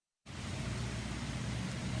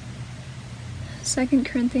2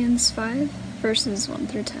 Corinthians 5, verses 1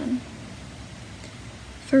 through 10.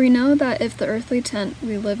 For we know that if the earthly tent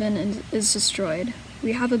we live in is destroyed,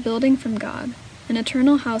 we have a building from God, an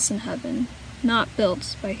eternal house in heaven, not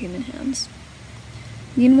built by human hands.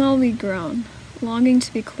 Meanwhile we groan, longing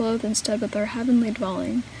to be clothed instead with our heavenly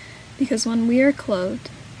dwelling, because when we are clothed,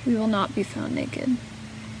 we will not be found naked.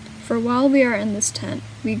 For while we are in this tent,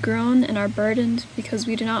 we groan and are burdened, because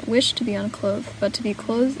we do not wish to be unclothed, but to be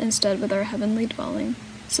clothed instead with our heavenly dwelling,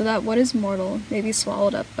 so that what is mortal may be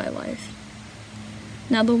swallowed up by life.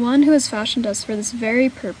 Now the one who has fashioned us for this very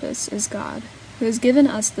purpose is God, who has given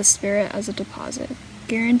us the Spirit as a deposit,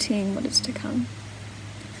 guaranteeing what is to come.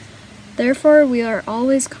 Therefore we are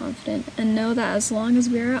always confident, and know that as long as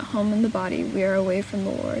we are at home in the body, we are away from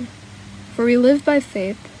the Lord. For we live by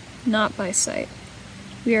faith, not by sight.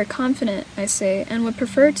 We are confident, I say, and would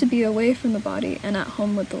prefer to be away from the body and at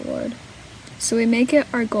home with the Lord. So we make it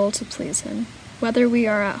our goal to please Him, whether we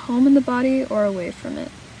are at home in the body or away from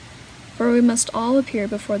it. For we must all appear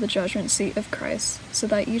before the judgment seat of Christ, so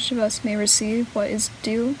that each of us may receive what is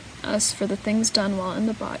due us for the things done while in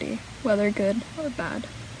the body, whether good or bad.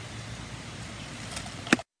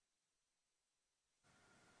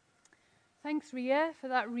 Thanks, Ria, for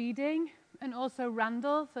that reading, and also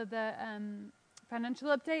Randall for the financial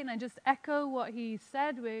update. And I just echo what he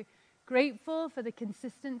said. We're grateful for the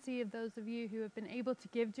consistency of those of you who have been able to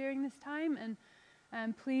give during this time.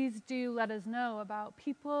 And please do let us know about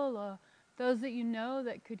people or those that you know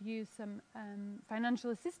that could use some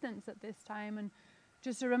financial assistance at this time. And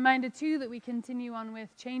just a reminder, too, that we continue on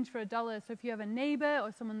with Change for $1. So if you have a neighbor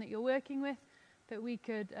or someone that you're working with, that we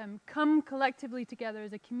could come collectively together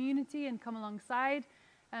as a community and come alongside,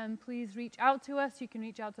 please reach out to us. You can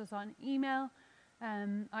reach out to us on email.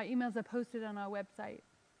 Our emails are posted on our website.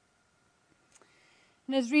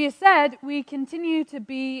 And as Ria said, we continue to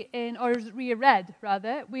be in, or as Ria read,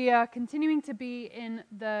 rather, we are continuing to be in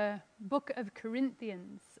the book of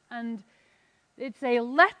Corinthians. And it's a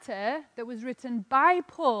letter that was written by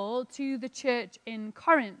Paul to the church in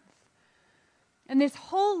Corinth. And this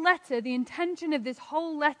whole letter, the intention of this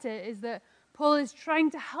whole letter is that Paul is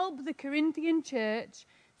trying to help the Corinthian church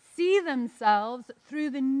see themselves through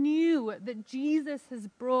the new that Jesus has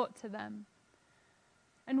brought to them.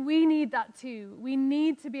 And we need that too. We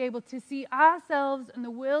need to be able to see ourselves and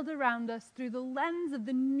the world around us through the lens of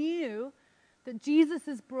the new that Jesus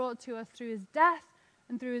has brought to us through his death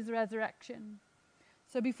and through his resurrection.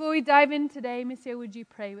 So before we dive in today, Monsieur, would you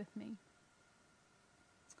pray with me?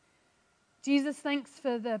 Jesus, thanks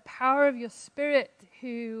for the power of your Spirit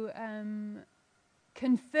who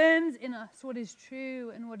confirms in us what is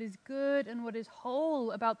true and what is good and what is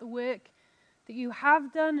whole about the work that you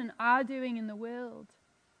have done and are doing in the world.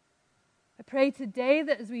 I pray today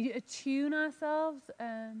that as we attune ourselves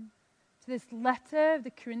to this letter of the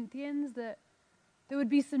Corinthians, that there would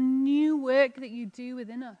be some new work that you do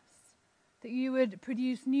within us, that you would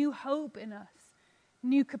produce new hope in us,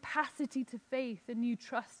 new capacity to faith and new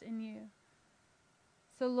trust in you.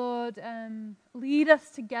 So Lord, lead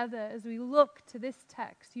us together as we look to this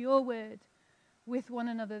text, your word, with one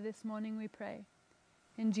another this morning, we pray.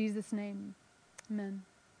 In Jesus' name, amen.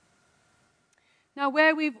 Now,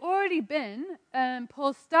 where we've already been,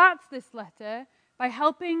 Paul starts this letter by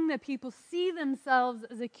helping the people see themselves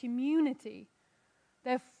as a community.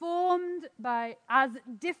 They're formed as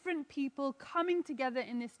different people coming together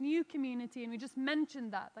in this new community, and we just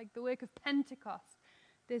mentioned that, like the work of Pentecost,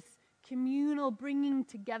 this communal bringing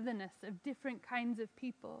togetherness of different kinds of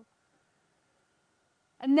people.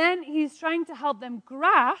 And then he's trying to help them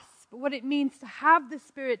grasp what it means to have the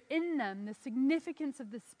Spirit in them, the significance of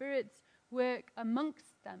the Spirit's work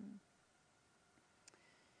amongst them.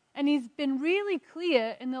 And he's been really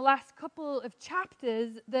clear in the last couple of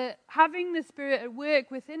chapters that having the Spirit at work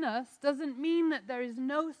within us doesn't mean that there is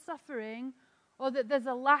no suffering or that there's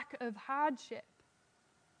a lack of hardship.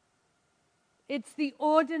 It's the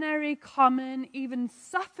ordinary, common, even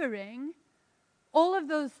suffering, all of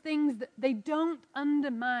those things that they don't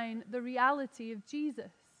undermine the reality of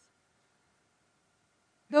Jesus.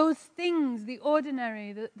 Those things, the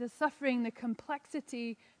ordinary, the suffering, the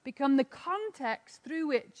complexity, become the context through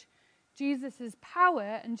which Jesus'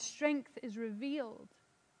 power and strength is revealed.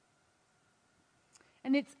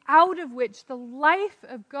 And it's out of which the life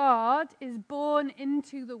of God is born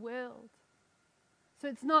into the world. So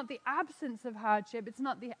it's not the absence of hardship, it's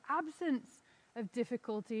not the absence of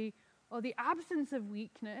difficulty or the absence of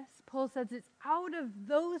weakness. Paul says it's out of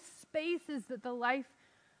those spaces that the life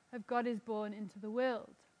of God is born into the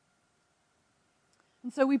world.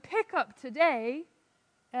 And so we pick up today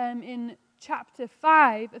in chapter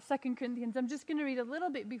 5 of 2 Corinthians. I'm just going to read a little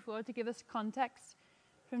bit before to give us context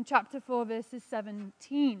from chapter 4, verses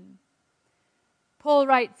 17. Paul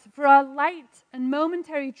writes, "For our light and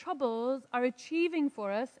momentary troubles are achieving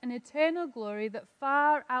for us an eternal glory that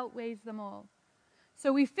far outweighs them all.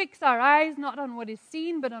 So we fix our eyes not on what is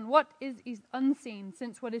seen, but on what is unseen,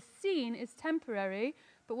 since what is seen is temporary,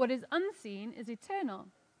 but what is unseen is eternal.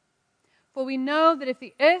 For we know that if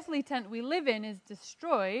the earthly tent we live in is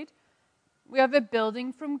destroyed, we have a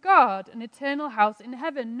building from God, an eternal house in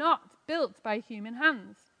heaven, not built by human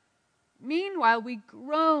hands. Meanwhile, we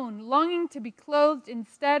groan, longing to be clothed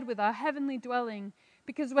instead with our heavenly dwelling,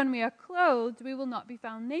 because when we are clothed, we will not be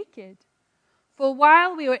found naked. For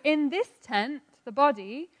while we were in this tent, the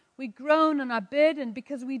body, we groan and are burdened,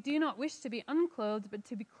 because we do not wish to be unclothed, but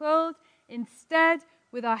to be clothed instead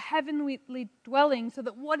with our heavenly dwelling, so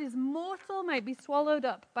that what is mortal might be swallowed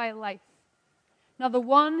up by life. Now the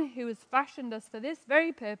one who has fashioned us for this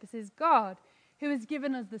very purpose is God, who has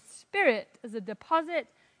given us the Spirit as a deposit,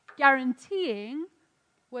 guaranteeing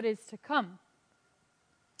what is to come."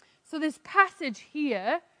 So this passage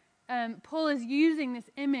here, Paul is using this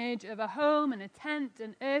image of a home and a tent,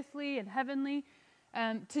 and earthly and heavenly,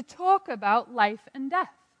 to talk about life and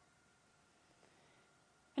death.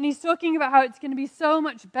 And he's talking about how it's going to be so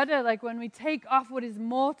much better, like when we take off what is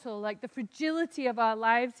mortal, like the fragility of our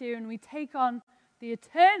lives here, and we take on the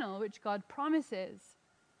eternal, which God promises.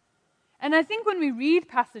 And I think when we read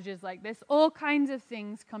passages like this, all kinds of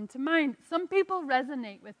things come to mind. Some people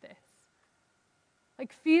resonate with this,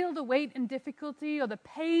 like feel the weight and difficulty or the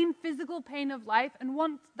pain, physical pain of life, and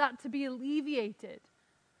want that to be alleviated.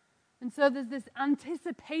 And so there's this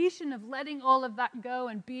anticipation of letting all of that go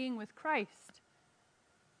and being with Christ.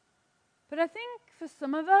 But I think for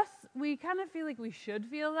some of us, we kind of feel like we should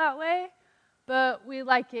feel that way, but we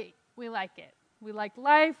like it. We like it. We like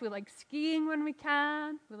life. We like skiing when we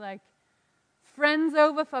can. We like friends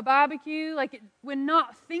over for barbecue. We're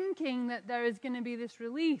not thinking that there is going to be this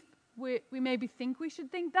relief. We maybe think we should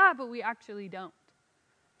think that, but we actually don't.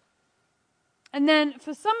 And then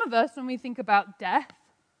for some of us, when we think about death,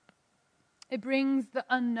 it brings the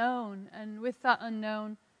unknown, and with that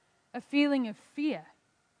unknown, a feeling of fear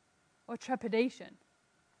or trepidation.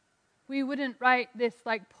 We wouldn't write this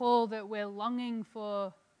like Paul that we're longing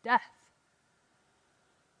for death.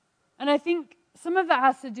 And I think some of that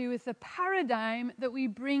has to do with the paradigm that we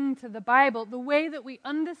bring to the Bible, the way that we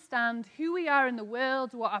understand who we are in the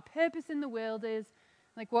world, what our purpose in the world is,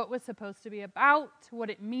 like what we're supposed to be about, what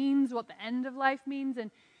it means, what the end of life means. And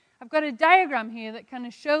I've got a diagram here that kind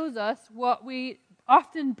of shows us what we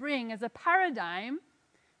often bring as a paradigm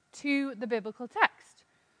to the biblical text.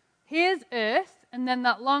 Here's earth, and then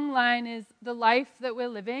that long line is the life that we're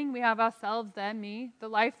living. We have ourselves there, me, the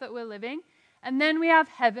life that we're living. And then we have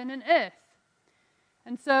heaven and earth.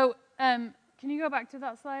 And so, can you go back to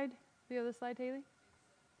that slide, the other slide, Haley?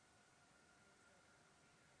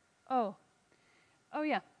 Oh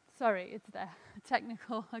yeah, sorry, it's there.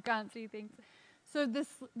 Technical, I can't see things. So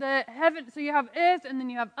the heaven, so you have earth, and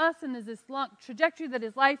then you have us, and there's this long trajectory that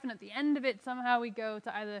is life, and at the end of it, somehow we go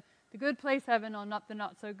to either the good place, heaven, or not the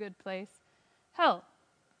not so good place, hell.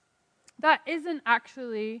 That isn't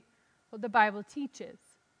actually what the Bible teaches.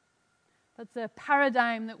 That's a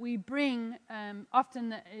paradigm that we bring, often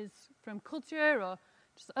that is from culture or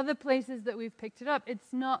just other places that we've picked it up.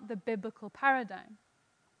 It's not the biblical paradigm.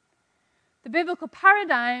 The biblical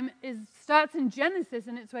paradigm starts in Genesis,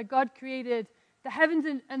 and it's where God created the heavens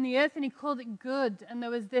and the earth, and he called it good. And there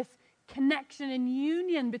was this connection and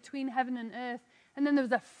union between heaven and earth. And then there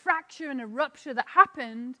was a fracture and a rupture that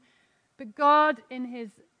happened. But God, in his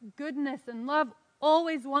goodness and love,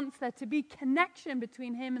 always wants there to be connection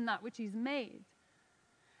between him and that which he's made.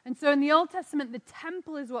 And so in the Old Testament, the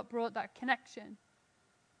temple is what brought that connection.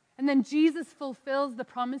 And then Jesus fulfills the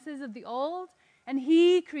promises of the old, and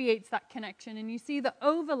he creates that connection. And you see the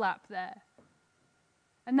overlap there.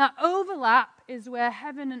 And that overlap is where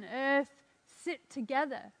heaven and earth sit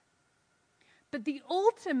together. But the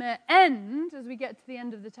ultimate end, as we get to the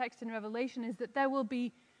end of the text in Revelation, is that there will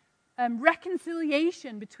be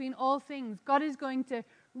reconciliation between all things. God is going to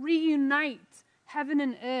reunite heaven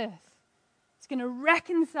and earth. It's going to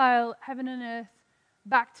reconcile heaven and earth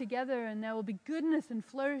back together, and there will be goodness and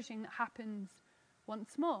flourishing that happens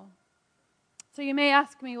once more. So you may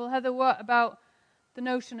ask me, well, Heather, what about the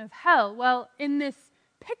notion of hell? Well, in this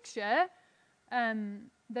picture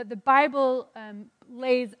that the Bible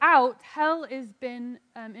lays out, hell has been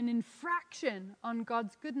an infraction on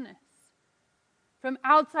God's goodness from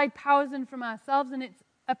outside powers and from ourselves, and it's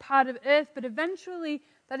a part of earth, but eventually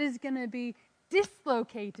that is going to be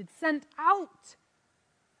dislocated, sent out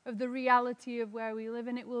of the reality of where we live,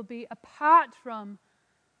 and it will be apart from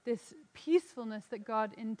this peacefulness that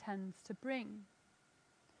God intends to bring.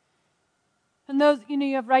 And those,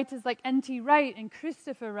 you have writers like N.T. Wright and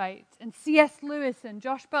Christopher Wright and C.S. Lewis and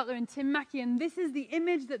Josh Butler and Tim Mackie, and this is the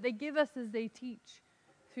image that they give us as they teach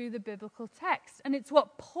through the biblical text. And it's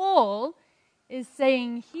what Paul is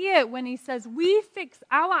saying here when he says, we fix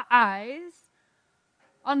our eyes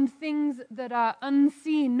on things that are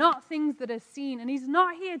unseen, not things that are seen. And he's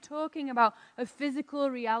not here talking about a physical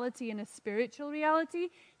reality and a spiritual reality.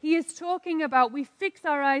 He is talking about we fix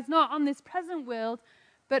our eyes not on this present world,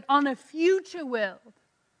 but on a future world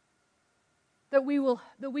that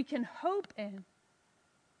we can hope in.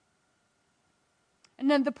 And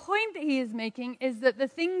then the point that he is making is that the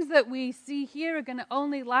things that we see here are going to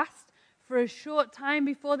only last for a short time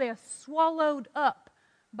before they are swallowed up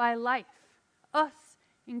by life, us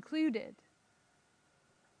included.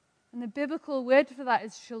 And the biblical word for that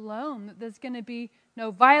is shalom, that there's going to be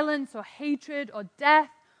no violence or hatred or death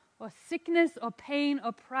or sickness or pain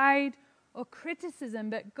or pride or criticism,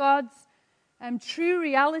 but God's true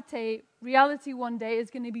reality one day is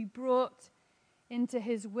going to be brought into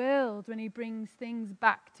his world when he brings things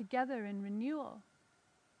back together in renewal.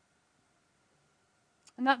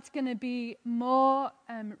 And that's going to be more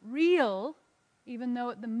real, even though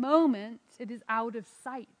at the moment it is out of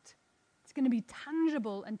sight. It's going to be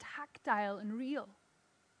tangible and tactile and real.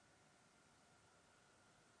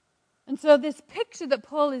 And so this picture that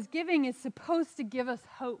Paul is giving is supposed to give us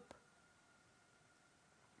hope.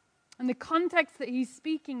 And the context that he's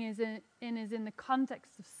speaking is in the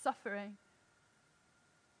context of suffering.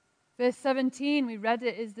 Verse 17, we read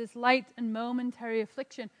it, is this light and momentary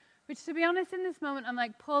affliction. Which, to be honest, in this moment, I'm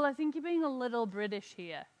like, Paul, I think you're being a little British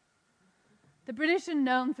here. The British are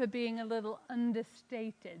known for being a little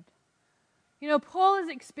understated. Paul has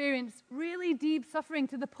experienced really deep suffering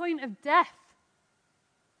to the point of death.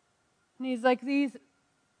 And he's like,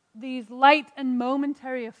 these light and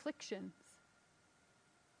momentary afflictions.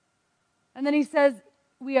 And then he says,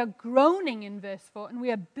 we are groaning in verse 4, and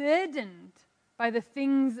we are burdened by the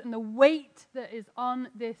things and the weight that is on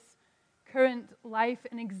this current life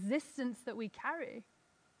and existence that we carry.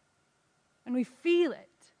 And we feel it.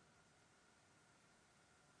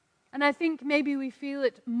 And I think maybe we feel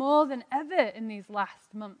it more than ever in these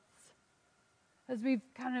last months, as we've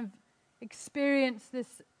kind of experienced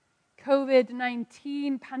this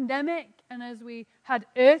COVID-19 pandemic, and as we had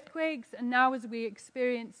earthquakes, and now as we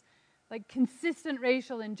experience like consistent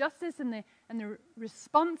racial injustice and the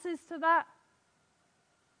responses to that.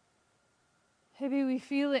 Maybe we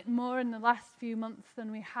feel it more in the last few months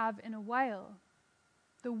than we have in a while.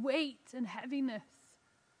 The weight and heaviness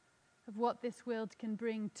of what this world can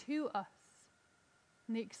bring to us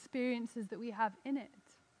and the experiences that we have in it.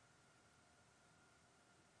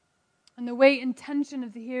 And the weight and tension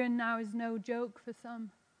of the here and now is no joke for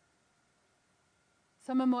some.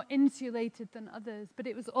 Some are more insulated than others, but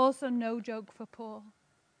it was also no joke for Paul.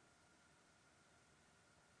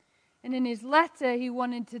 And in his letter, he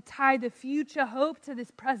wanted to tie the future hope to this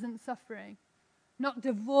present suffering, not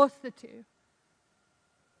divorce the two.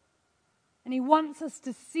 And he wants us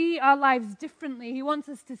to see our lives differently. He wants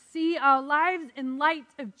us to see our lives in light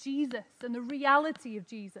of Jesus and the reality of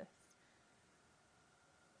Jesus.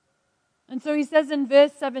 And so he says in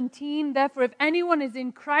verse 17, therefore, if anyone is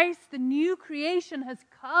in Christ, the new creation has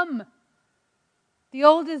come. The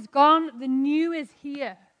old is gone, the new is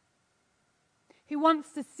here. He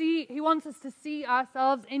wants us to see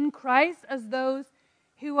ourselves in Christ as those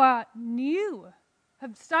who are new,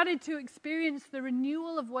 have started to experience the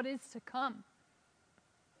renewal of what is to come.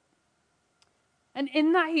 And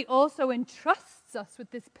in that, he also entrusts us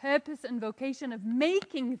with this purpose and vocation of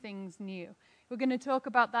making things new. We're going to talk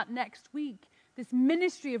about that next week. This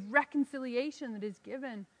ministry of reconciliation that is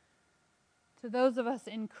given to those of us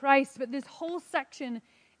in Christ. But this whole section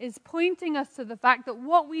is pointing us to the fact that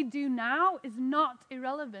what we do now is not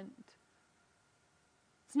irrelevant.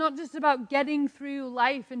 It's not just about getting through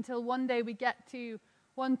life until one day we get to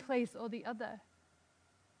one place or the other.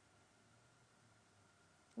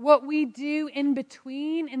 What we do in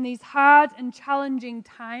between in these hard and challenging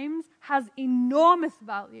times has enormous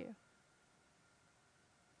value.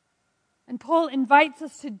 And Paul invites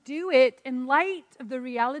us to do it in light of the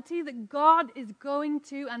reality that God is going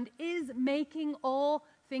to and is making all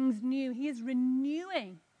things new. He is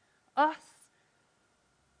renewing us.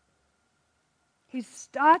 He's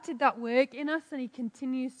started that work in us, and he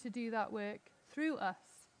continues to do that work through us.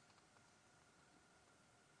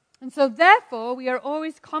 And so therefore, we are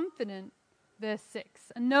always confident, verse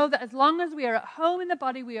 6, and know that as long as we are at home in the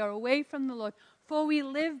body, we are away from the Lord. For we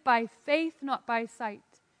live by faith, not by sight.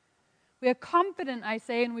 We are confident, I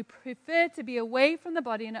say, and we prefer to be away from the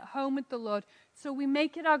body and at home with the Lord. So we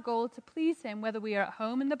make it our goal to please him, whether we are at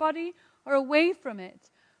home in the body or away from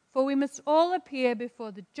it. For we must all appear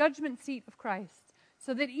before the judgment seat of Christ,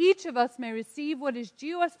 so that each of us may receive what is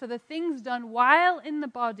due us for the things done while in the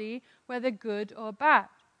body, whether good or bad.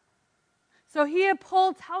 So here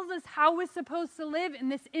Paul tells us how we're supposed to live in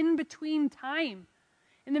this in-between time,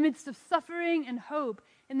 in the midst of suffering and hope,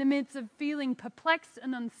 in the midst of feeling perplexed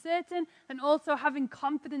and uncertain, and also having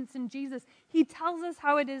confidence in Jesus. He tells us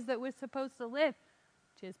how it is that we're supposed to live.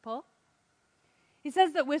 Cheers, Paul. He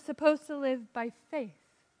says that we're supposed to live by faith.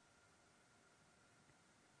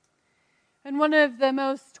 And one of the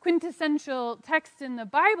most quintessential texts in the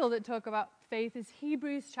Bible that talk about faith is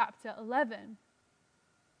Hebrews chapter 11.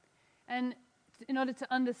 And in order to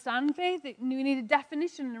understand faith, we need a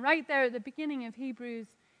definition. And right there at the beginning of Hebrews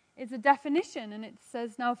is a definition. And it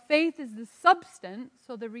says, now faith is the substance,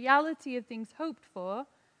 or the reality of things hoped for,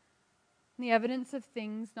 and the evidence of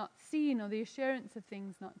things not seen, or the assurance of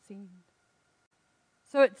things not seen.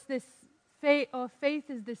 So it's this faith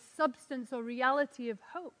is this substance or reality of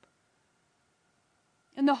hope.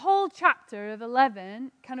 And the whole chapter of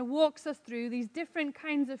 11 kind of walks us through these different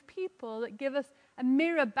kinds of people that give us a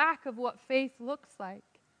mirror back of what faith looks like.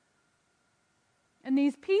 And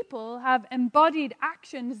these people have embodied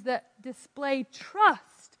actions that display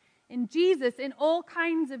trust in Jesus in all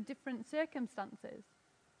kinds of different circumstances.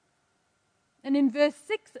 And in verse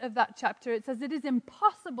 6 of that chapter, it says, it is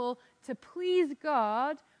impossible to please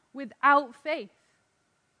God without faith.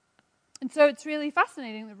 And so it's really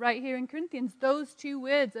fascinating that right here in Corinthians, those two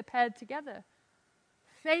words are paired together.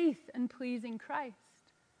 Faith and pleasing Christ.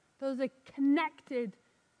 Those are connected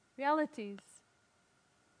realities.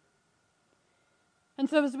 And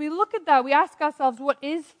so as we look at that, we ask ourselves, what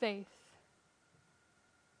is faith?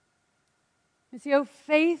 You see,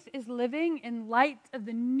 faith is living in light of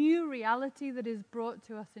the new reality that is brought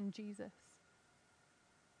to us in Jesus.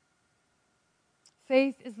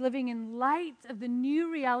 Faith is living in light of the new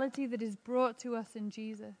reality that is brought to us in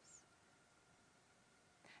Jesus.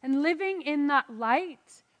 And living in that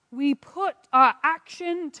light, we put our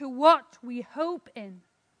action to what we hope in.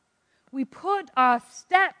 We put our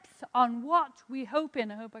steps on what we hope in.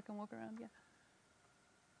 I hope I can walk around here.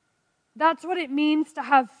 That's what it means to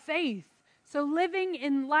have faith. So living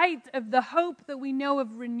in light of the hope that we know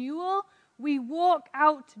of renewal, we walk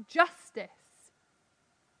out justice.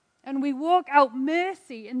 And we walk out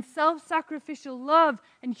mercy and self-sacrificial love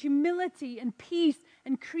and humility and peace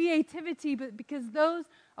and creativity, but because those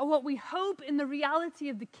are what we hope in the reality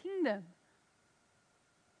of the kingdom.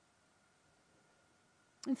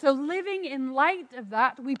 And so living in light of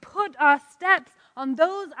that, we put our steps on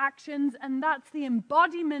those actions, and that's the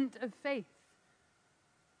embodiment of faith.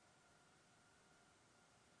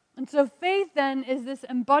 And so faith then is this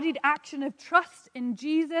embodied action of trust in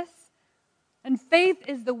Jesus. And faith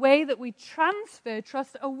is the way that we transfer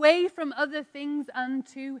trust away from other things and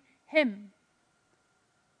to him.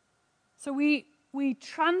 So we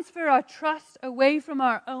transfer our trust away from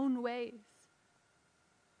our own ways.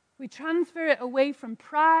 We transfer it away from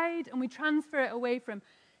pride, and we transfer it away from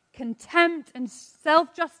contempt and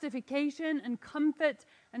self-justification and comfort,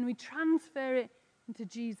 and we transfer it into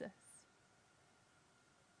Jesus.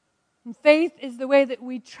 And faith is the way that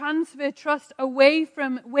we transfer trust away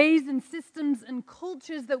from ways and systems and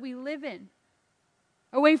cultures that we live in,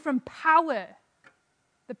 away from power,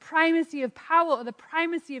 the primacy of power or the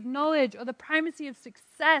primacy of knowledge or the primacy of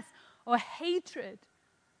success or hatred.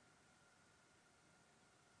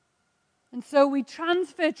 And so we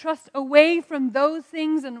transfer trust away from those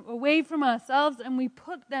things and away from ourselves, and we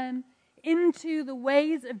put them into the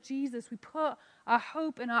ways of Jesus. We put our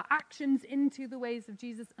hope and our actions into the ways of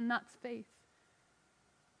Jesus, and that's faith.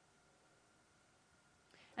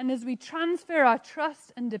 And as we transfer our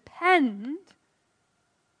trust and depend,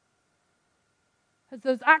 as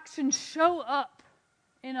those actions show up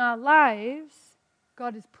in our lives,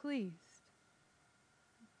 God is pleased.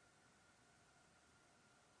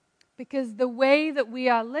 Because the way that we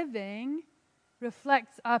are living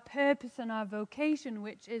reflects our purpose and our vocation,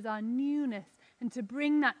 which is our newness, and to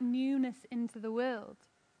bring that newness into the world.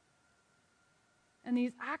 And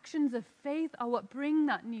these actions of faith are what bring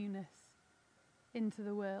that newness into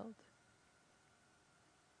the world.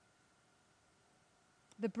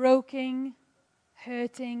 The broken,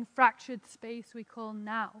 hurting, fractured space we call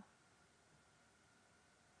now.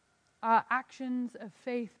 Our actions of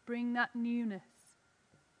faith bring that newness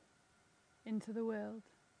into the world.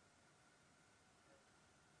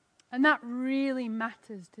 And that really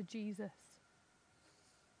matters to Jesus.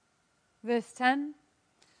 Verse 10,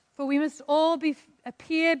 for we must all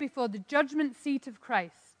appear before the judgment seat of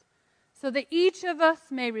Christ, so that each of us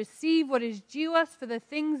may receive what is due us for the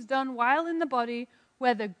things done while in the body,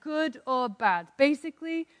 whether good or bad.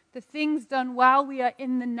 Basically, the things done while we are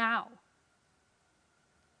in the now.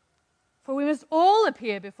 For we must all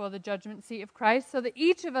appear before the judgment seat of Christ, so that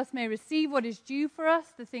each of us may receive what is due for us,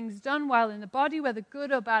 the things done while in the body, whether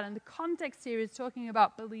good or bad. And the context here is talking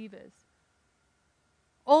about believers.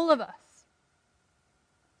 All of us.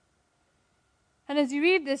 And as you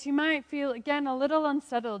read this, you might feel, again, a little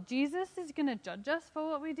unsettled. Jesus is going to judge us for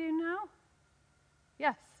what we do now?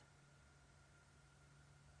 Yes.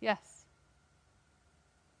 Yes.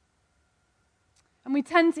 And we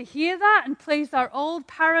tend to hear that and place our old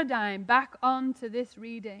paradigm back onto this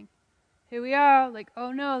reading. Here we are, like,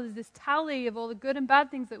 oh no, there's this tally of all the good and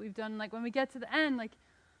bad things that we've done. Like, when we get to the end, like,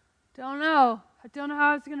 I don't know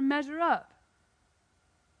how it's going to measure up.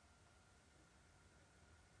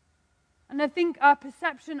 And I think our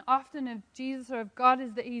perception often of Jesus or of God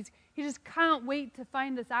is that he just can't wait to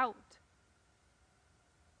find us out.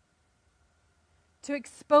 To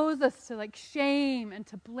expose us to like shame and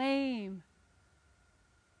to blame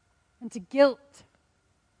and to guilt.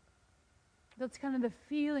 That's kind of the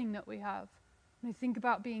feeling that we have when we think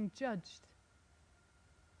about being judged.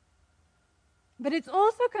 But it's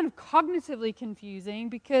also kind of cognitively confusing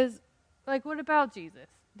because, like, what about Jesus?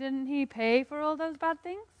 Didn't he pay for all those bad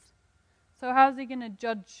things? So how's he going to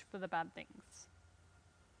judge for the bad things?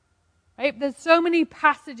 Right? There's so many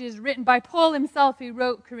passages written by Paul himself, who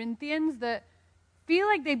wrote Corinthians, that feel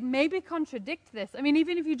like they maybe contradict this. I mean,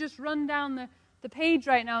 even if you just run down the page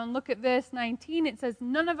right now and look at verse 19, it says,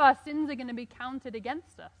 none of our sins are going to be counted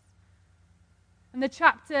against us. And the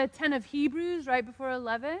chapter 10 of Hebrews, right before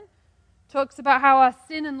 11, talks about how our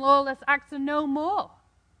sin and lawless acts are no more.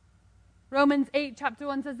 Romans 8, chapter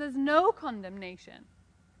 1 says there's no condemnation.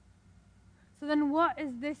 So then what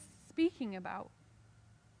is this speaking about?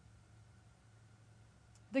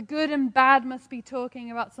 The good and bad must be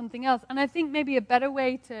talking about something else. And I think maybe a better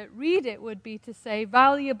way to read it would be to say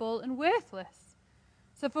valuable and worthless.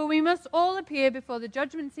 So for we must all appear before the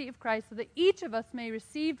judgment seat of Christ, so that each of us may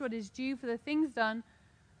receive what is due for the things done,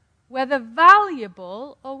 whether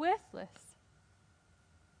valuable or worthless.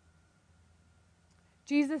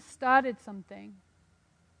 Jesus started something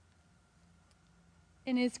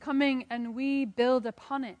in his coming, and we build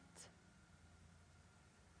upon it.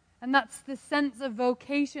 And that's the sense of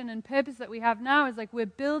vocation and purpose that we have now, is like we're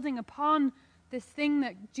building upon this thing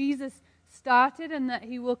that Jesus started and that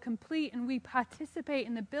he will complete, and we participate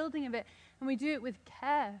in the building of it, and we do it with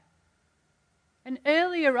care. And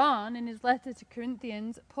earlier on in his letter to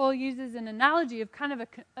Corinthians, Paul uses an analogy of kind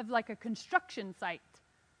of like a construction site.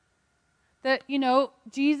 That,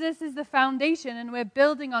 Jesus is the foundation, and we're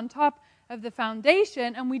building on top of the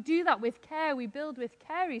foundation, and we do that with care. We build with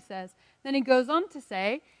care, he says. Then he goes on to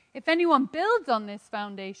say, if anyone builds on this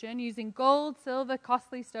foundation using gold, silver,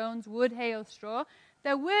 costly stones, wood, hay, or straw,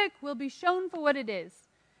 their work will be shown for what it is.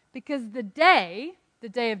 Because the day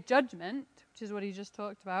of judgment, which is what he just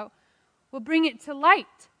talked about, will bring it to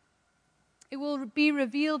light. It will be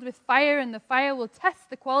revealed with fire, and the fire will test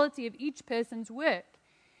the quality of each person's work.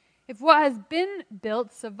 If what has been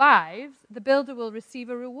built survives, the builder will receive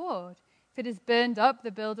a reward. If it is burned up,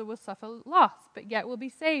 the builder will suffer loss, but yet will be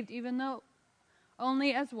saved, even though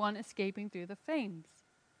only as one escaping through the flames.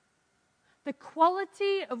 The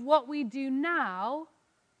quality of what we do now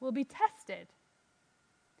will be tested.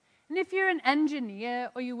 And if you're an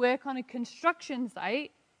engineer or you work on a construction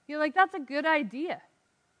site, you're like, that's a good idea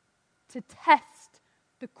to test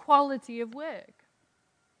the quality of work.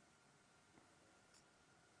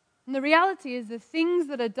 And the reality is the things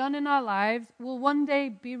that are done in our lives will one day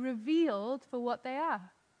be revealed for what they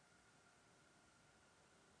are.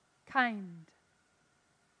 Kind,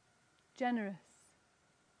 generous,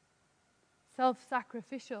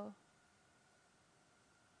 self-sacrificial,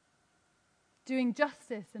 doing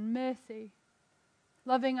justice and mercy,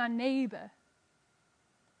 loving our neighbor.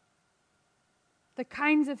 The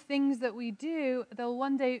kinds of things that we do, they'll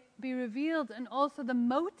one day be revealed, and also the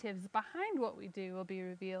motives behind what we do will be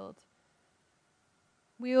revealed.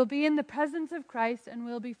 We will be in the presence of Christ, and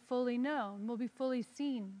we'll be fully known, we'll be fully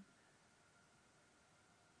seen.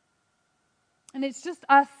 And it's just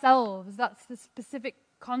ourselves, that's the specific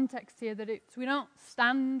context here, that we don't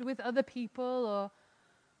stand with other people or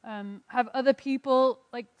have other people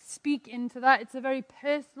like speak into that. It's a very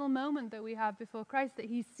personal moment that we have before Christ, that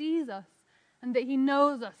he sees us and that he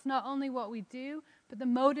knows us, not only what we do, but the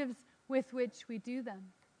motives with which we do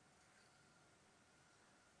them.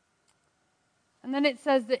 And then it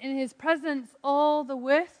says that in his presence, all the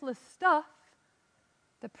worthless stuff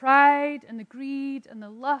The pride and the greed and the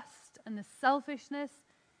lust and the selfishness,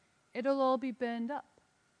 it'll all be burned up.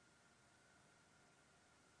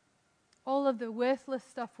 All of the worthless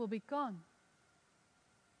stuff will be gone.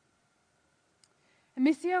 And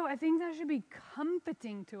Missio, I think that should be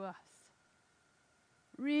comforting to us.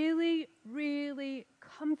 Really, really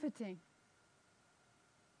comforting.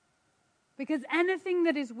 Because anything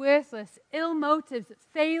that is worthless, ill motives,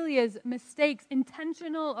 failures, mistakes,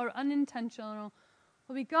 intentional or unintentional,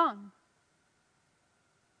 will be gone.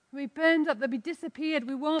 They'll be burned up, they'll be disappeared.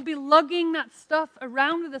 We won't be lugging that stuff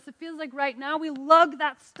around with us. It feels like right now we lug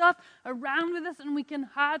that stuff around with us and we can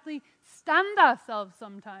hardly stand ourselves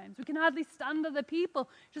sometimes. We can hardly stand other people.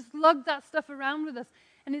 Just lug that stuff around with us.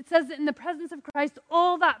 And it says that in the presence of Christ,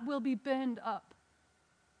 all that will be burned up.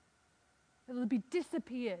 It will be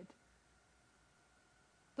disappeared.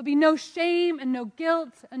 There'll be no shame and no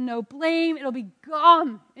guilt and no blame. It'll be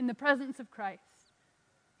gone in the presence of Christ.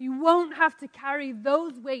 You won't have to carry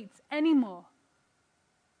those weights anymore.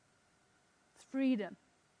 It's freedom.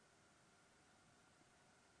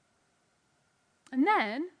 And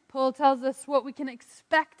then Paul tells us what we can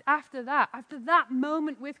expect after that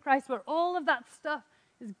moment with Christ where all of that stuff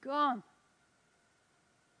is gone.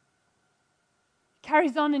 He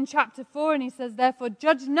carries on in chapter 4 and he says, therefore,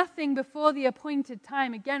 judge nothing before the appointed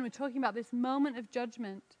time. Again, we're talking about this moment of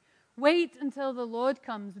judgment. Wait until the Lord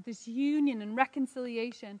comes with this union and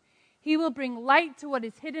reconciliation. He will bring light to what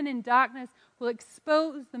is hidden in darkness, will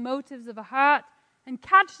expose the motives of a heart. And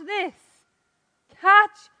catch this.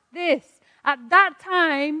 At that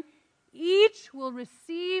time, each will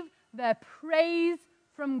receive their praise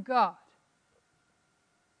from God.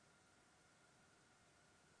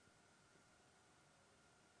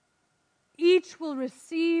 Each will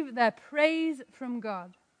receive their praise from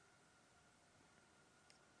God.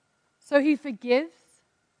 So he forgives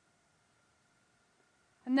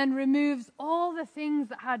and then removes all the things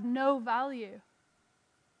that had no value.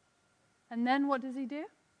 And then what does he do?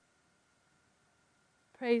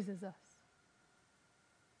 Praises us.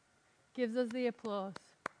 Gives us the applause.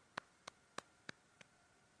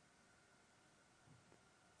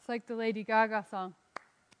 It's like the Lady Gaga song.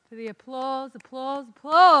 To the applause, applause,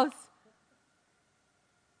 applause.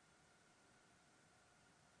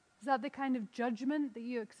 Is that the kind of judgment that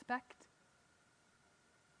you expect?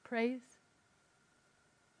 Praise?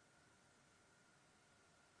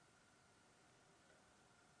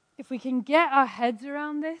 If we can get our heads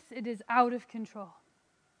around this, it is out of control.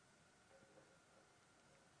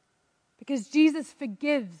 Because Jesus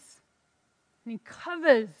forgives and he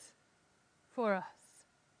covers for us.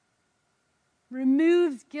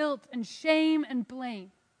 Removes guilt and shame and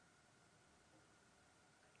blame.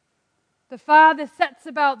 The Father sets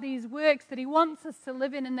about these works that he wants us to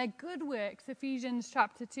live in, and they're good works, Ephesians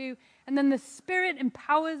chapter 2. And then the Spirit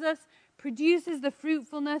empowers us, produces the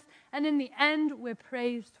fruitfulness, and in the end, we're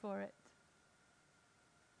praised for it.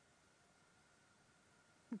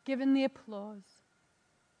 We're given the applause.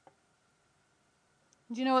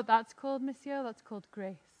 Do you know what that's called, Monsieur? That's called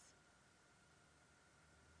grace.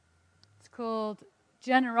 It's called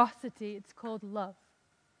generosity. It's called love.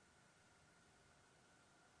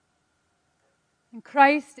 And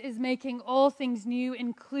Christ is making all things new,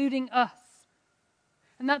 including us.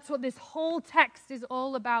 And that's what this whole text is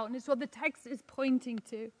all about. And it's what the text is pointing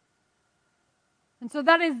to. And so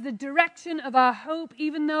that is the direction of our hope,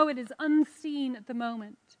 even though it is unseen at the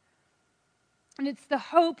moment. And it's the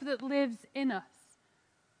hope that lives in us.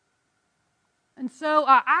 And so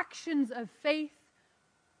our actions of faith,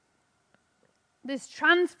 this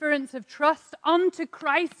transference of trust onto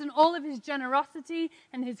Christ and all of his generosity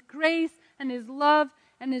and his grace and his love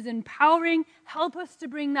and his empowering, help us to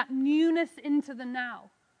bring that newness into the now.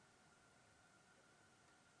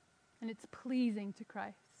 And it's pleasing to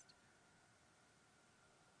Christ.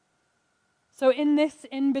 So in this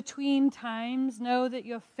in-between times, know that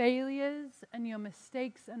your failures and your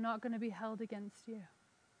mistakes are not going to be held against you.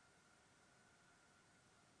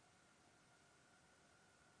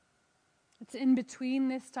 It's in between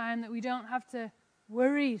this time that we don't have to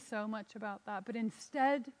worry so much about that, but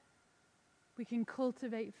instead we can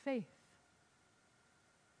cultivate faith,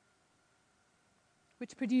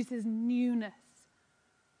 which produces newness,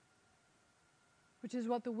 which is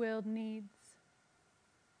what the world needs.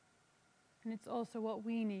 And it's also what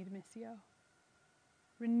we need, Missio.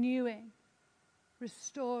 Renewing,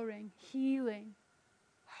 restoring, healing,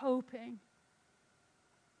 hoping.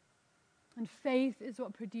 And faith is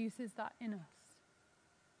what produces that in us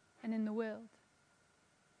and in the world.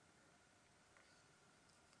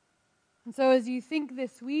 And so as you think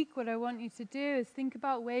this week, what I want you to do is think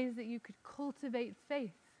about ways that you could cultivate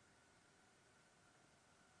faith.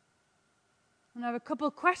 And I have a couple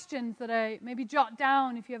of questions that I maybe jot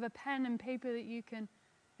down if you have a pen and paper that you can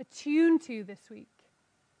attune to this week.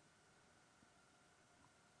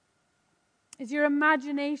 Is your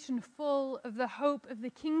imagination full of the hope of the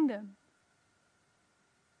kingdom?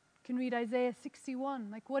 You can read Isaiah 61.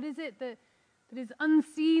 Like, what is it that is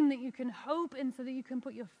unseen that you can hope in so that you can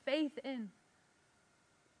put your faith in?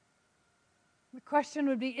 The question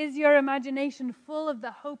would be, is your imagination full of the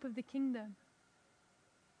hope of the kingdom?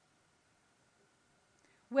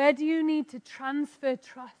 Where do you need to transfer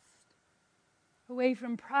trust? Away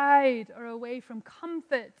from pride, or away from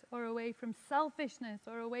comfort, or away from selfishness,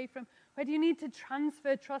 or away from... Where do you need to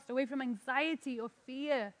transfer trust? Away from anxiety or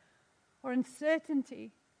fear or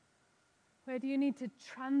uncertainty? Where do you need to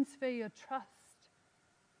transfer your trust?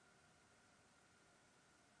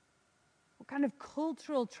 What kind of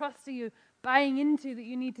cultural trust are you buying into that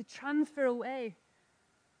you need to transfer away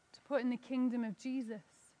to put in the kingdom of Jesus?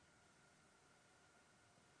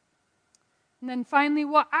 And then finally,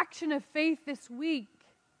 what action of faith this week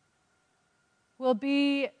will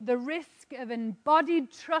be the risk of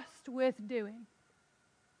embodied trust worth doing?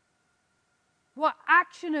 What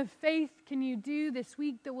action of faith can you do this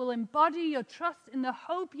week that will embody your trust in the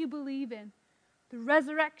hope you believe in, the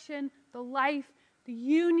resurrection, the life, the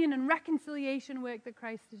union and reconciliation work that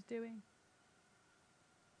Christ is doing?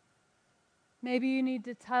 Maybe you need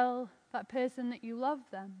to tell that person that you love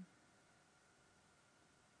them.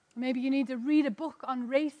 Maybe you need to read a book on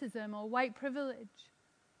racism or white privilege.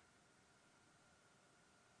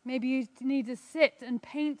 Maybe you need to sit and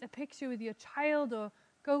paint a picture with your child or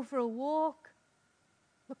go for a walk,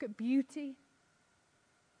 look at beauty.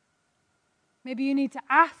 Maybe you need to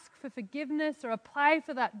ask for forgiveness or apply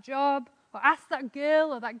for that job or ask that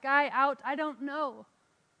girl or that guy out. I don't know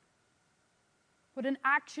what an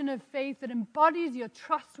action of faith that embodies your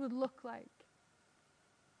trust would look like.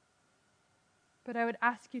 But I would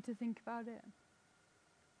ask you to think about it.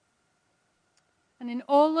 And in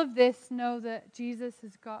all of this, know that Jesus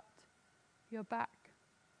has got your back.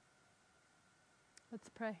 Let's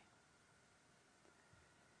pray.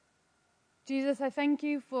 Jesus, I thank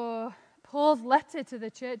you for Paul's letter to the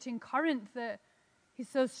church in Corinth, that he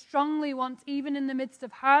so strongly wants, even in the midst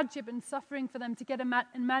of hardship and suffering, for them to get an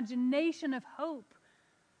imagination of hope,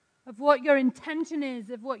 of what your intention is,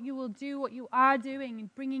 of what you will do, what you are doing,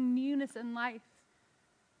 and bringing newness and life.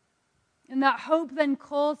 And that hope then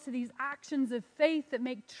calls to these actions of faith that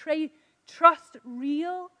make trust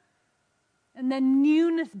real and then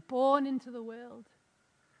newness born into the world.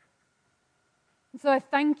 And so I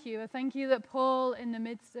thank you. I thank you that Paul, in the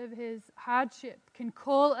midst of his hardship, can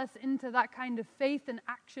call us into that kind of faith and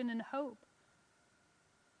action and hope.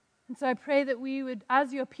 And so I pray that we would,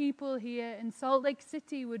 as your people here in Salt Lake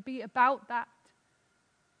City, would be about that.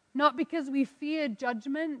 Not because we fear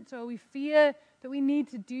judgment or we fear that we need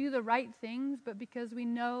to do the right things, but because we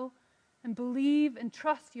know and believe and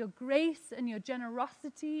trust your grace and your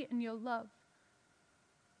generosity and your love.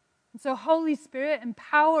 And so, Holy Spirit,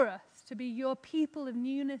 empower us to be your people of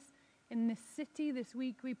newness in this city this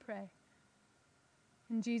week, we pray.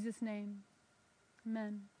 In Jesus' name,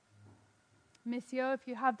 amen. Missio, if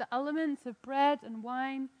you have the elements of bread and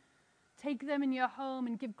wine, take them in your home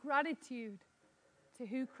and give gratitude to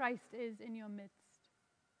who Christ is in your midst.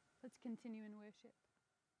 Let's continue in worship.